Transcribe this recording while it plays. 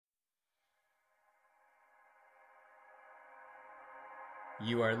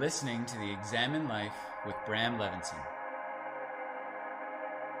You are listening to the Examine Life with Bram Levinson.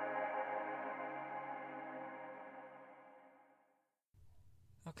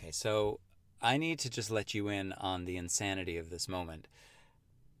 Okay, so I need to just let you in on the insanity of this moment.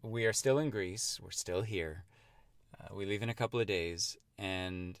 We are still in Greece. We're still here. We leave in a couple of days.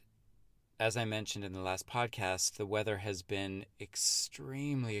 And as I mentioned in the last podcast, the weather has been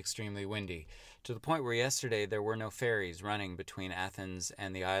extremely, extremely windy, to the point where yesterday there were no ferries running between Athens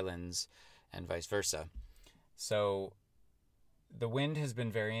and the islands and vice versa. So the wind has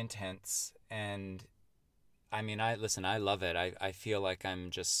been very intense, and I mean, I love it. I feel like I'm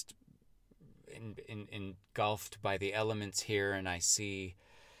just engulfed by the elements here, and I see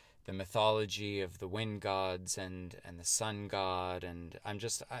the mythology of the wind gods and the sun god, and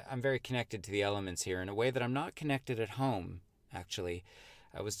I'm very connected to the elements here in a way that I'm not connected at home, actually.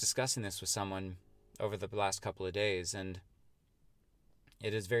 I was discussing this with someone over the last couple of days, and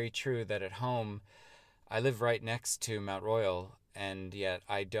it is very true that at home I live right next to Mount Royal, and yet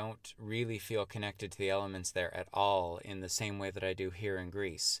I don't really feel connected to the elements there at all in the same way that I do here in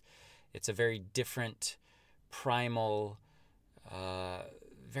Greece. It's a very different, primal,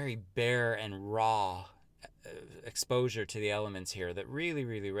 very bare and raw exposure to the elements here that really,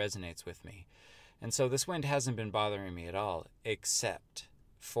 really resonates with me. And so this wind hasn't been bothering me at all, except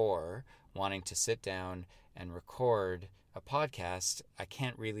for wanting to sit down and record a podcast. I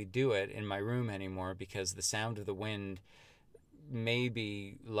can't really do it in my room anymore because the sound of the wind may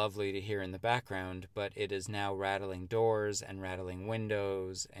be lovely to hear in the background, but it is now rattling doors and rattling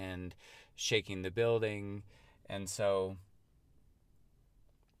windows and shaking the building. And so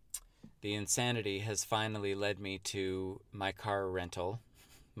the insanity has finally led me to my car rental,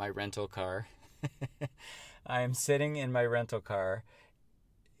 my rental car. I am sitting in my rental car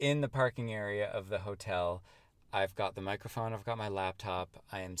in the parking area of the hotel. I've got the microphone, I've got my laptop,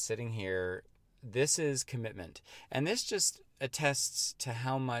 I am sitting here. This is commitment. And this just attests to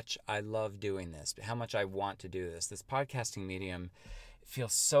how much I love doing this, how much I want to do this. This podcasting medium, it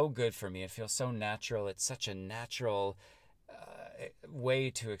feels so good for me. It feels so natural. It's such a natural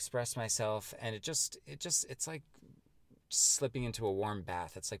way to express myself, and it's like slipping into a warm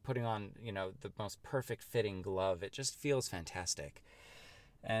bath. It's like putting on, the most perfect fitting glove. It just feels fantastic.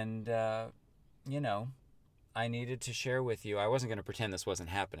 And I needed to share with you. I wasn't going to pretend this wasn't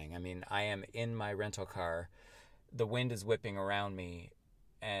happening. I mean, I am in my rental car. The wind is whipping around me,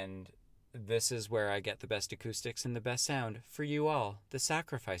 and this is where I get the best acoustics and the best sound for you all. The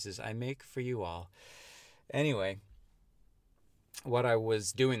sacrifices I make for you all. Anyway, what I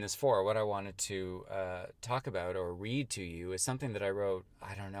was doing this for, what I wanted to talk about or read to you is something that I wrote,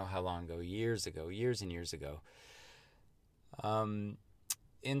 I don't know how long ago, years and years ago.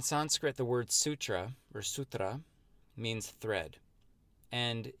 In Sanskrit, the word sutra or sutra means thread.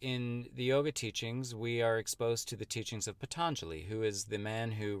 And in the yoga teachings, we are exposed to the teachings of Patanjali, who is the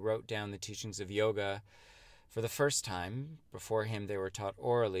man who wrote down the teachings of yoga for the first time. Before him, they were taught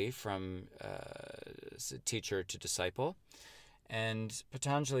orally from teacher to disciple. And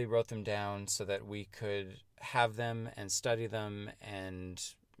Patanjali wrote them down so that we could have them and study them and,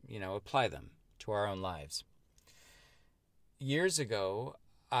 apply them to our own lives. Years ago,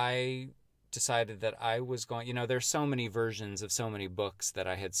 I decided that I was going, there's so many versions of so many books that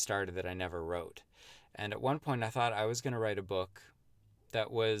I had started that I never wrote. And at one point I thought I was going to write a book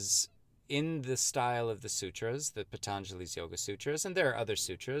that was in the style of the sutras, the Patanjali's Yoga Sutras, and there are other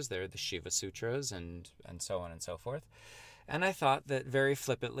sutras, there are the Shiva Sutras and so on and so forth. And I thought that very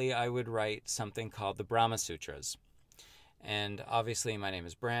flippantly I would write something called the Brama Sutras. And obviously my name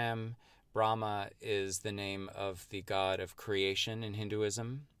is Bram. Brahma is the name of the god of creation in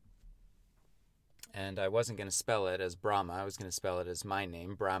Hinduism. And I wasn't going to spell it as Brahma. I was going to spell it as my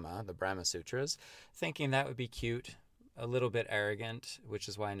name, Brahma, the Brahma Sutras, thinking that would be cute, a little bit arrogant, which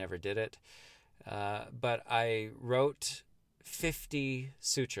is why I never did it. But I wrote 50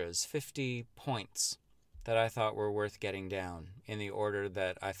 sutras, 50 points that I thought were worth getting down in the order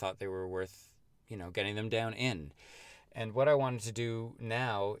that I thought they were worth, getting them down in. And what I wanted to do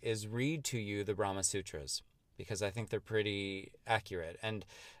now is read to you the Brahma Sutras, because I think they're pretty accurate. And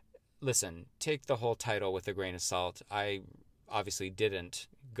listen, take the whole title with a grain of salt. I obviously didn't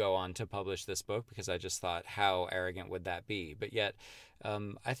go on to publish this book because I just thought, how arrogant would that be? But yet,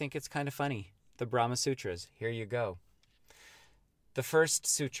 I think it's kind of funny. The Brahma Sutras, here you go. The first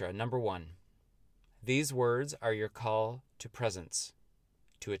sutra, number 1. These words are your call to presence,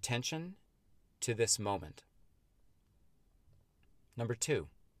 to attention, to this moment. Number 2.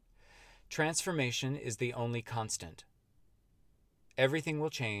 Transformation is the only constant. Everything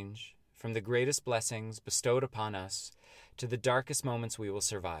will change from the greatest blessings bestowed upon us to the darkest moments we will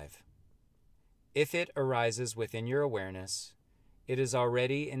survive. If it arises within your awareness, it is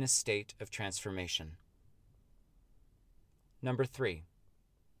already in a state of transformation. Number 3.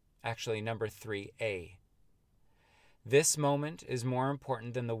 Actually, number 3A. This moment is more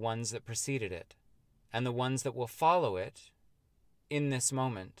important than the ones that preceded it, and the ones that will follow it in this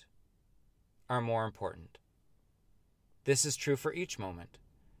moment are more important. This is true for each moment,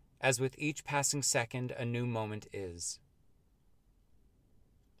 as with each passing second a new moment is.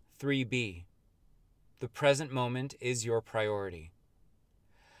 3B. The present moment is your priority.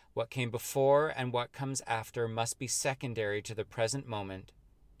 What came before and what comes after must be secondary to the present moment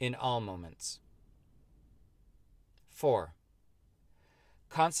in all moments. 4.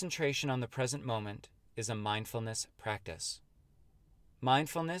 Concentration on the present moment is a mindfulness practice.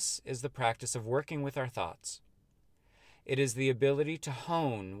 Mindfulness is the practice of working with our thoughts. It is the ability to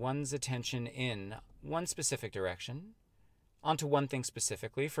hone one's attention in one specific direction, onto one thing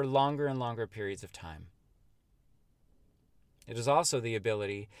specifically, for longer and longer periods of time. It is also the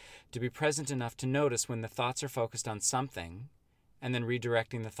ability to be present enough to notice when the thoughts are focused on something and then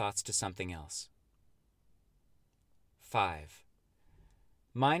redirecting the thoughts to something else. 5.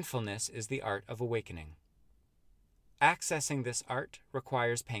 Mindfulness is the art of awakening. Accessing this art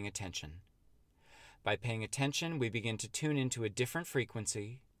requires paying attention. By paying attention, we begin to tune into a different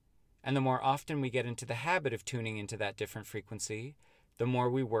frequency, and the more often we get into the habit of tuning into that different frequency, the more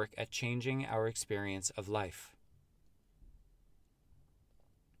we work at changing our experience of life.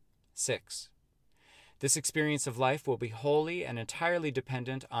 6. This experience of life will be wholly and entirely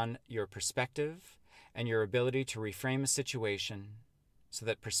dependent on your perspective and your ability to reframe a situation so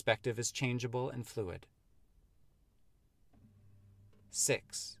that perspective is changeable and fluid.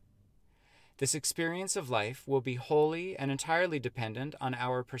 6. This experience of life will be wholly and entirely dependent on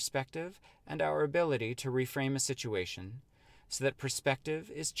our perspective and our ability to reframe a situation so that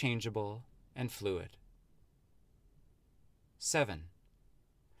perspective is changeable and fluid. 7.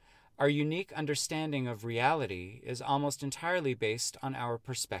 Our unique understanding of reality is almost entirely based on our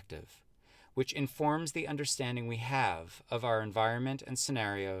perspective, which informs the understanding we have of our environment and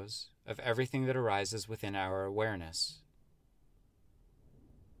scenarios, of everything that arises within our awareness.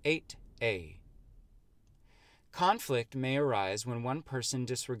 8a. Conflict may arise when one person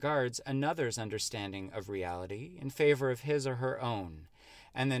disregards another's understanding of reality in favor of his or her own,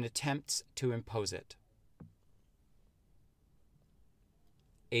 and then attempts to impose it.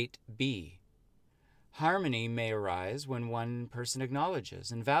 8b. Harmony may arise when one person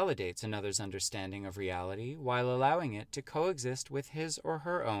acknowledges and validates another's understanding of reality while allowing it to coexist with his or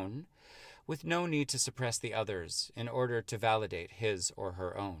her own, with no need to suppress the others in order to validate his or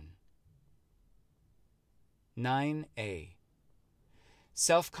her own. 9a.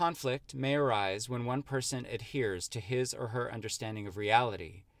 Self-conflict may arise when one person adheres to his or her understanding of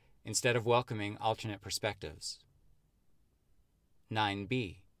reality instead of welcoming alternate perspectives.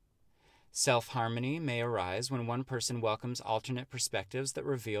 9b. Self-harmony may arise when one person welcomes alternate perspectives that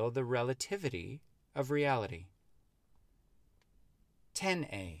reveal the relativity of reality.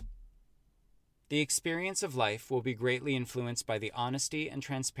 10a. The experience of life will be greatly influenced by the honesty and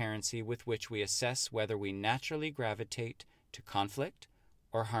transparency with which we assess whether we naturally gravitate to conflict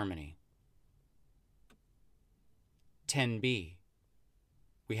or harmony. 10b.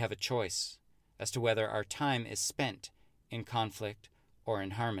 We have a choice as to whether our time is spent in conflict or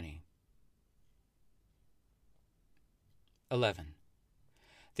in harmony. 11.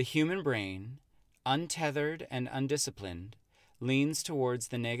 The human brain, untethered and undisciplined, leans towards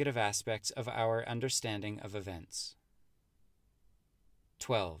the negative aspects of our understanding of events.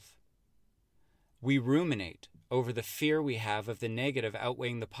 12. We ruminate over the fear we have of the negative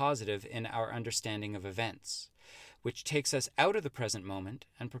outweighing the positive in our understanding of events, which takes us out of the present moment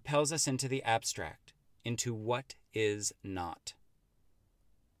and propels us into the abstract, into what is not.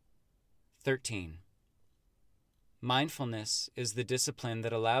 13. Mindfulness is the discipline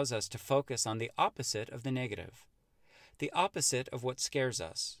that allows us to focus on the opposite of the negative, the opposite of what scares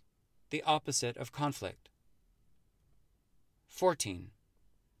us, the opposite of conflict. 14.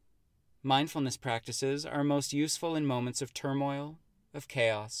 Mindfulness practices are most useful in moments of turmoil, of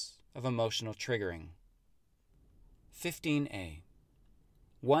chaos, of emotional triggering. 15a.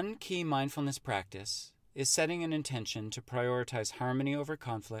 One key mindfulness practice is setting an intention to prioritize harmony over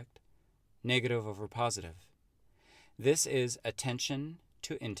conflict, negative over positive. This is attention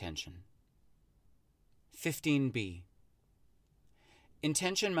to intention. 15b.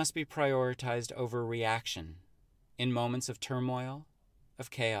 Intention must be prioritized over reaction in moments of turmoil, of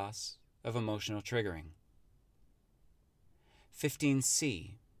chaos, of emotional triggering.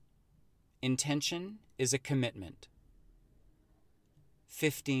 15c. Intention is a commitment.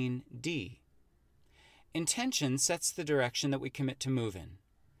 15D. Intention sets the direction that we commit to move in,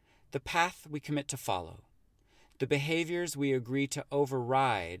 the path we commit to follow, the behaviors we agree to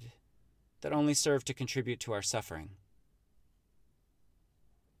override that only serve to contribute to our suffering.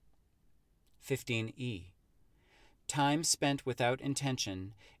 15E. Time spent without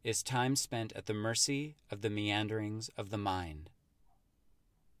intention is time spent at the mercy of the meanderings of the mind.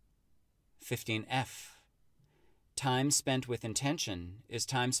 15F. Time spent with intention is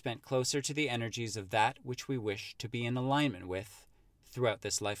time spent closer to the energies of that which we wish to be in alignment with throughout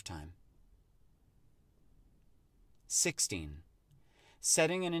this lifetime. 16.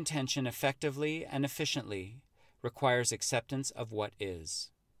 Setting an intention effectively and efficiently requires acceptance of what is.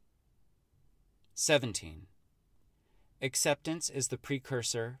 17. Acceptance is the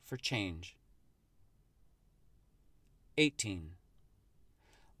precursor for change. 18.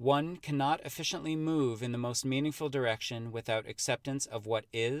 One cannot efficiently move in the most meaningful direction without acceptance of what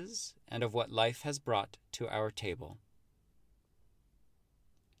is and of what life has brought to our table.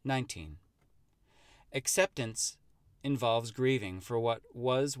 19. Acceptance involves grieving for what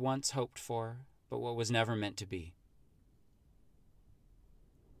was once hoped for, but what was never meant to be.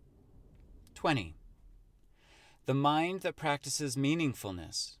 20. The mind that practices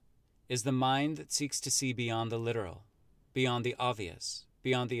meaningfulness is the mind that seeks to see beyond the literal, beyond the obvious,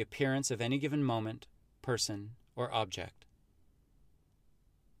 beyond the appearance of any given moment, person, or object.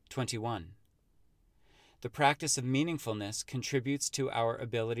 21. The practice of meaningfulness contributes to our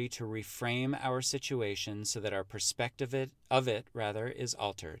ability to reframe our situation so that our perspective of it is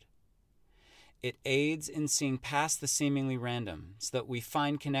altered. It aids in seeing past the seemingly random so that we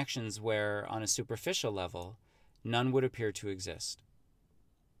find connections where, on a superficial level, none would appear to exist.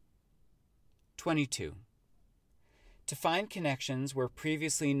 22. To find connections where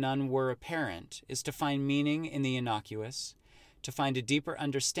previously none were apparent is to find meaning in the innocuous, to find a deeper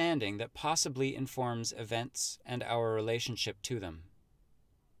understanding that possibly informs events and our relationship to them.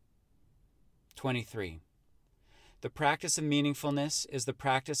 23. The practice of meaningfulness is the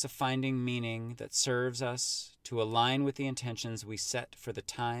practice of finding meaning that serves us to align with the intentions we set for the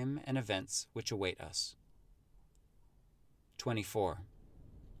time and events which await us. 24.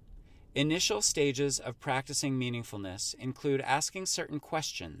 Initial stages of practicing meaningfulness include asking certain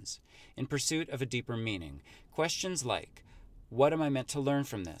questions in pursuit of a deeper meaning. Questions like, what am I meant to learn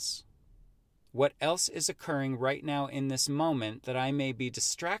from this? What else is occurring right now in this moment that I may be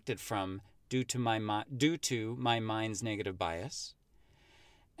distracted from due to my mind's negative bias?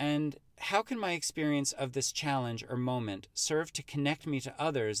 And how can my experience of this challenge or moment serve to connect me to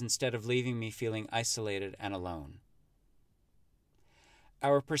others instead of leaving me feeling isolated and alone?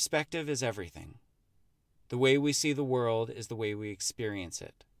 Our perspective is everything. The way we see the world is the way we experience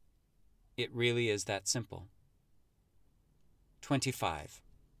it. It really is that simple. 25.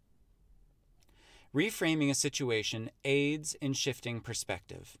 Reframing a situation aids in shifting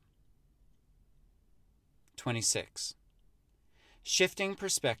perspective. 26. Shifting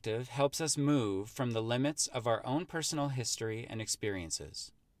perspective helps us move from the limits of our own personal history and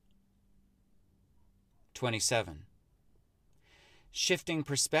experiences. 27. Shifting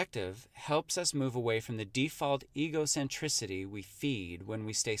perspective helps us move away from the default egocentricity we feed when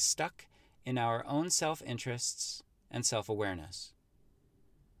we stay stuck in our own self-interests and self-awareness.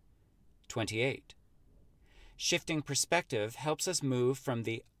 28. Shifting perspective helps us move from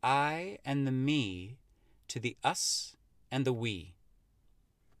the I and the me to the us and the we.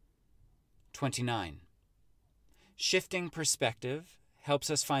 29. Shifting perspective helps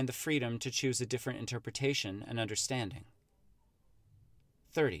us find the freedom to choose a different interpretation and understanding.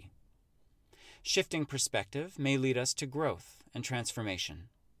 30. Shifting perspective may lead us to growth and transformation.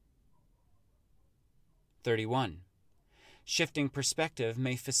 31. Shifting perspective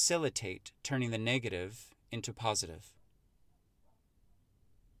may facilitate turning the negative into positive.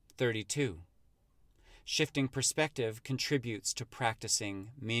 32. Shifting perspective contributes to practicing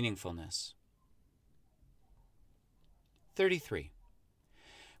meaningfulness. 33.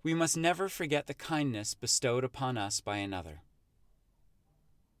 We must never forget the kindness bestowed upon us by another.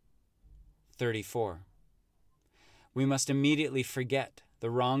 34. We must immediately forget the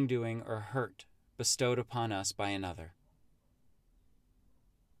wrongdoing or hurt bestowed upon us by another.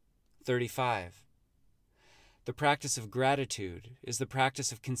 35. The practice of gratitude is the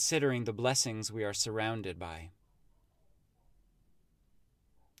practice of considering the blessings we are surrounded by.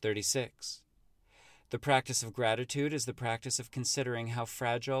 36. The practice of gratitude is the practice of considering how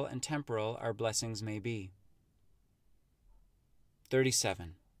fragile and temporal our blessings may be.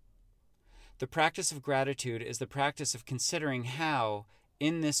 37. The practice of gratitude is the practice of considering how,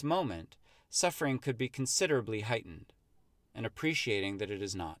 in this moment, suffering could be considerably heightened, and appreciating that it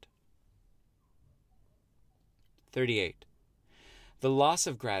is not. 38. The loss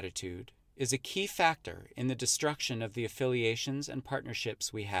of gratitude is a key factor in the destruction of the affiliations and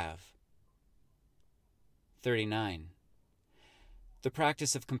partnerships we have. 39. The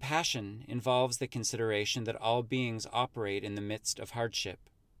practice of compassion involves the consideration that all beings operate in the midst of hardship.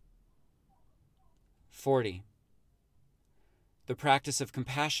 40. The practice of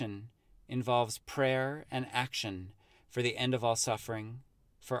compassion involves prayer and action for the end of all suffering,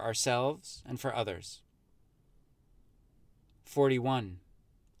 for ourselves and for others. 41.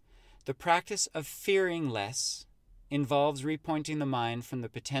 The practice of fearing less involves repointing the mind from the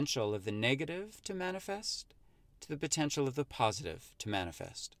potential of the negative to manifest to the potential of the positive to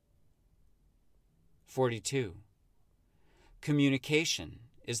manifest. 42. Communication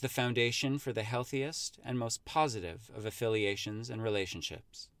is the foundation for the healthiest and most positive of affiliations and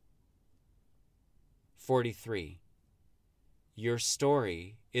relationships. 43. Your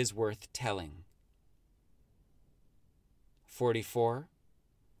story is worth telling. 44.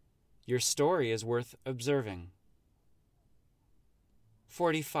 Your story is worth observing.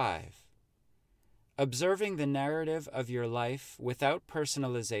 45. Observing the narrative of your life without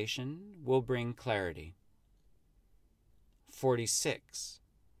personalization will bring clarity. 46.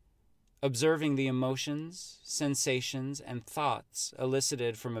 Observing the emotions, sensations, and thoughts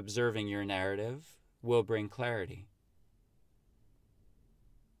elicited from observing your narrative will bring clarity.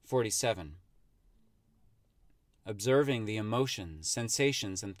 47. Observing the emotions,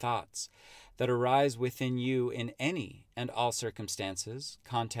 sensations, and thoughts that arise within you in any and all circumstances,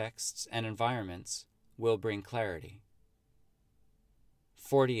 contexts, and environments will bring clarity.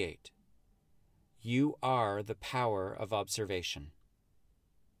 48. You are the power of observation.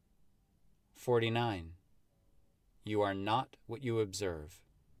 49. You are not what you observe.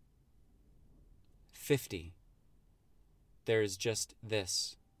 50. There is just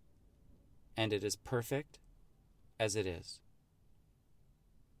this, and it is perfect as it is.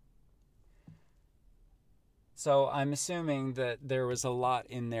 So I'm assuming that there was a lot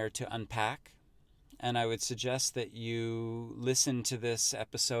in there to unpack, and I would suggest that you listen to this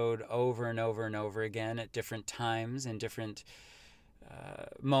episode over and over and over again at different times and different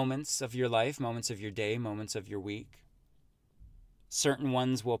moments of your life, moments of your day, moments of your week. Certain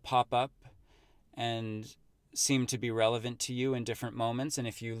ones will pop up and seem to be relevant to you in different moments, and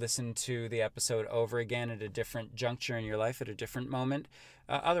if you listen to the episode over again at a different juncture in your life, at a different moment,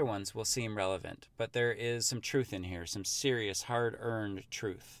 other ones will seem relevant. But there is some truth in here, some serious, hard-earned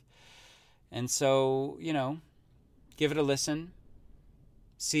truth. And so, give it a listen.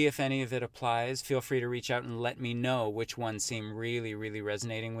 See if any of it applies. Feel free to reach out and let me know which ones seem really, really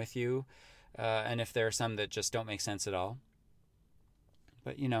resonating with you, and if there are some that just don't make sense at all.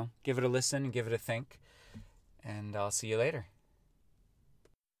 But, give it a listen and give it a think. And I'll see you later.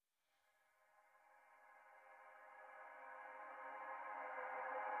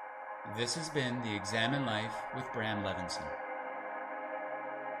 This has been the Examine Life with Bram Levinson.